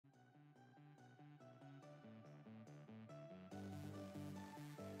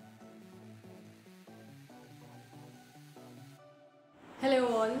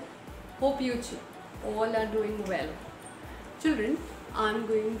all. Hope you all are doing well. Children, I'm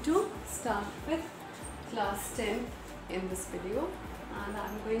going to start with class 10 in this video, and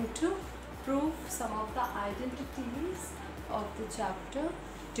I'm going to prove some of the identities of the chapter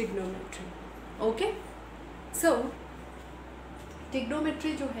Trignometry. Okay? So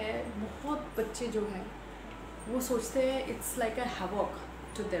Trignometry जो है, बहुत बच्चे जो हैं वो सोचते हैं it's like a havoc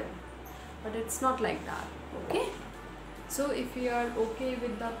to them, but it's not like that. Okay? So if you are okay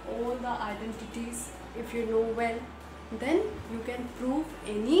with all the identities, if you know well, then you can prove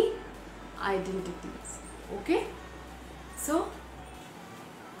any identities. Okay? So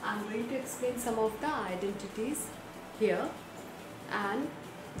I'm going to explain some of the identities here, and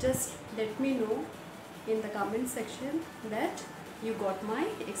just let me know in the comment section that you got my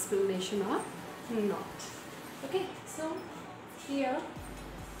explanation or not. Okay, so here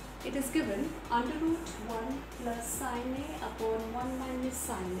it is given under root 1 plus sine a upon 1 minus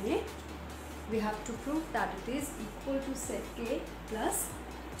sine a. We have to prove that it is equal to sec a plus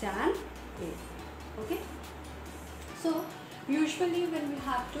tan a. Okay, so usually when we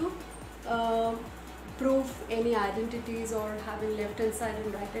have to prove any identities or having left hand side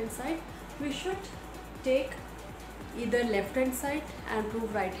and right hand side, we should take either left hand side and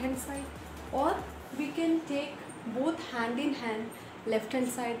prove right hand side, or we can take both hand in hand, left hand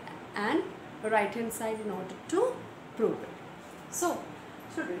side and right hand side, in order to prove it. So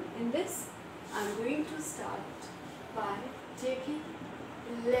children, in this I am going to start by taking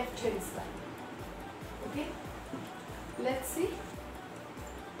left hand side. Okay, let's see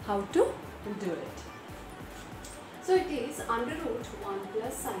how to do it. So it is under root 1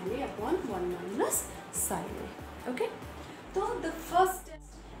 plus sine a upon 1 minus sine a. Okay, so the first step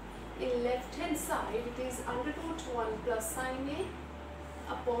in left hand side, it is under root 1 plus sine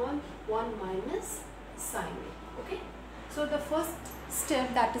a upon 1 minus sine a. Okay, so the first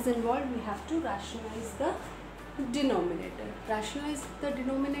step that is involved, we have to rationalize the denominator. Rationalize the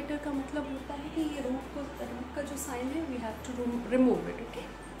denominator का मतलब होता है कि ये root का जो sign है, we have to remove it. Okay,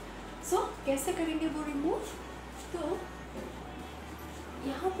 so कैसे करेंगे वो remove? तो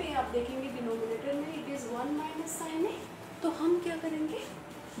यहाँ पे आप देखेंगे डिनोमिनेटर में इट इज़ 1 माइनस साइन ए, तो हम क्या करेंगे,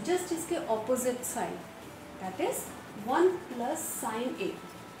 जस्ट इसके opposite sign, that is 1 plus sign A.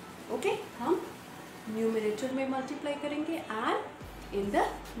 Okay, हम न्यूमिनेटर में मल्टीप्लाई करेंगे and in the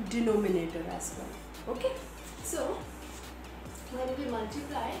denominator as well. Okay, so when we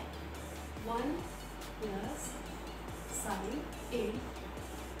multiply 1 plus sign A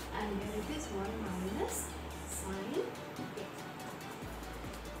and here it is 1 minus sine a.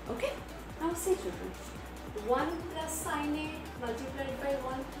 Okay, now see children, 1 plus sine a multiplied by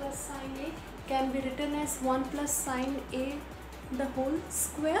 1 plus sine a can be written as 1 plus sine a the whole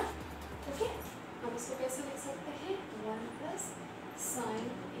square. Okay, हम इसको कैसे लिख सकते हैं, 1 plus sine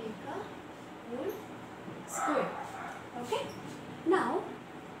a का whole square. Okay, now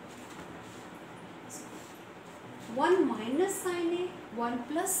 1 minus sine a, 1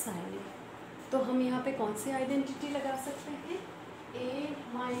 plus sine a, तो हम यहाँ पे कौन सी आइडेंटिटी लगा सकते हैं, a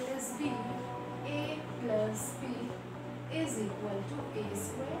minus b, a plus b is equal to a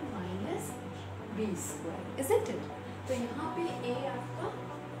square minus b square, isn't it? तो यहाँ पे a आपका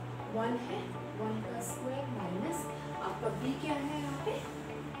 1 है, 1 का स्क्वायर माइनस आपका b क्या है, यहाँ पे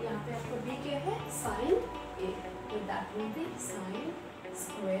आपका b क्या है, sin a, तो that will be sin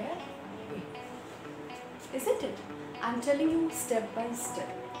square a. Isn't it? I'm telling you step by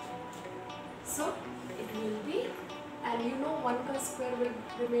step. So it will be, and you know 1 का square will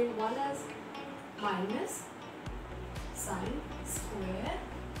remain 1 as minus sin square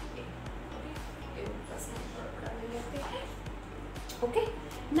a. Okay, plus okay,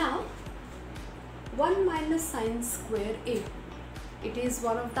 now 1 minus sin square a, it is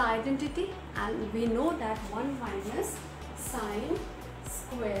one of the identity, and we know that 1 minus sin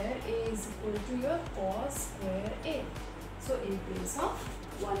square a is equal to your cos square a. So in place of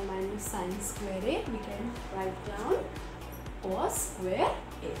 1 minus sin square a, we can write down cos square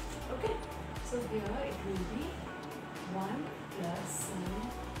a. Okay, so here it will be 1 plus sin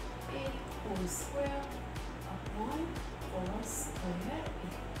a whole square upon cos square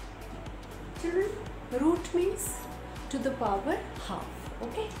a. Children, root means to the power half.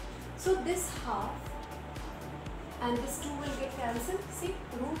 Okay, so this half and this 2 will get cancelled. See,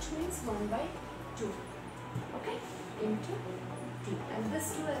 root means 1 by 2. Okay, into 2, and this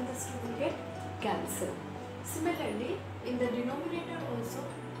 2 will get cancelled. Similarly, in the denominator also,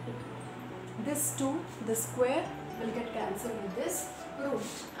 this 2, the square, will get cancelled with this root,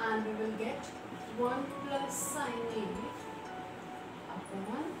 and we will get 1 plus sin a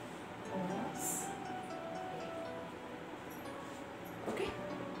upon cos. Okay,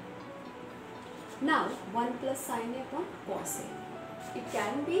 Now 1 plus sin A upon cos A. It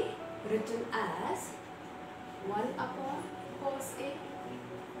can be written as 1 upon cos A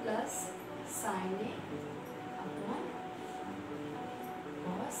plus sin A upon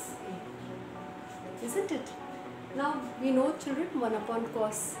cos A. Isn't it? Now we know, children, 1 upon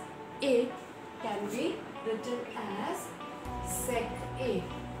cos A can be written as sec A.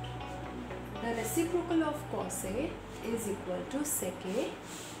 The reciprocal of cos A is equal to sec A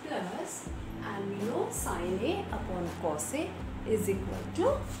plus, and we know sin A upon cos A is equal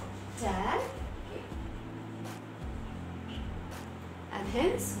to tan A. And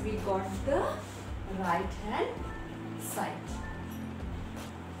hence we got the right hand side.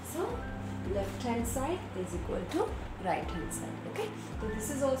 So left hand side is equal to right hand side. Okay, so this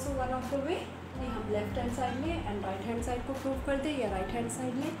is also one of the way कि हम left hand side लें and right hand side को prove कर दें, या right hand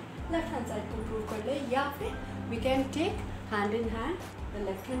side लें left hand side को prove कर लें, या फिर we can take hand in hand the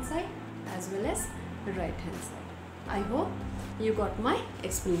left hand side as well as the right hand side. I hope you got my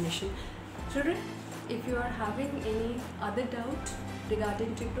explanation. Children, if you are having any other doubt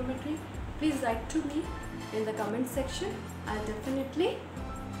regarding trigonometry, please write to me in the comment section. I'll definitely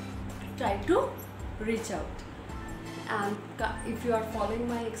try to reach out. And if you are following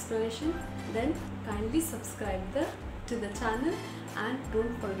my explanation, then kindly subscribe to the channel and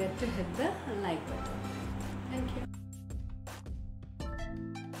don't forget to hit the like button.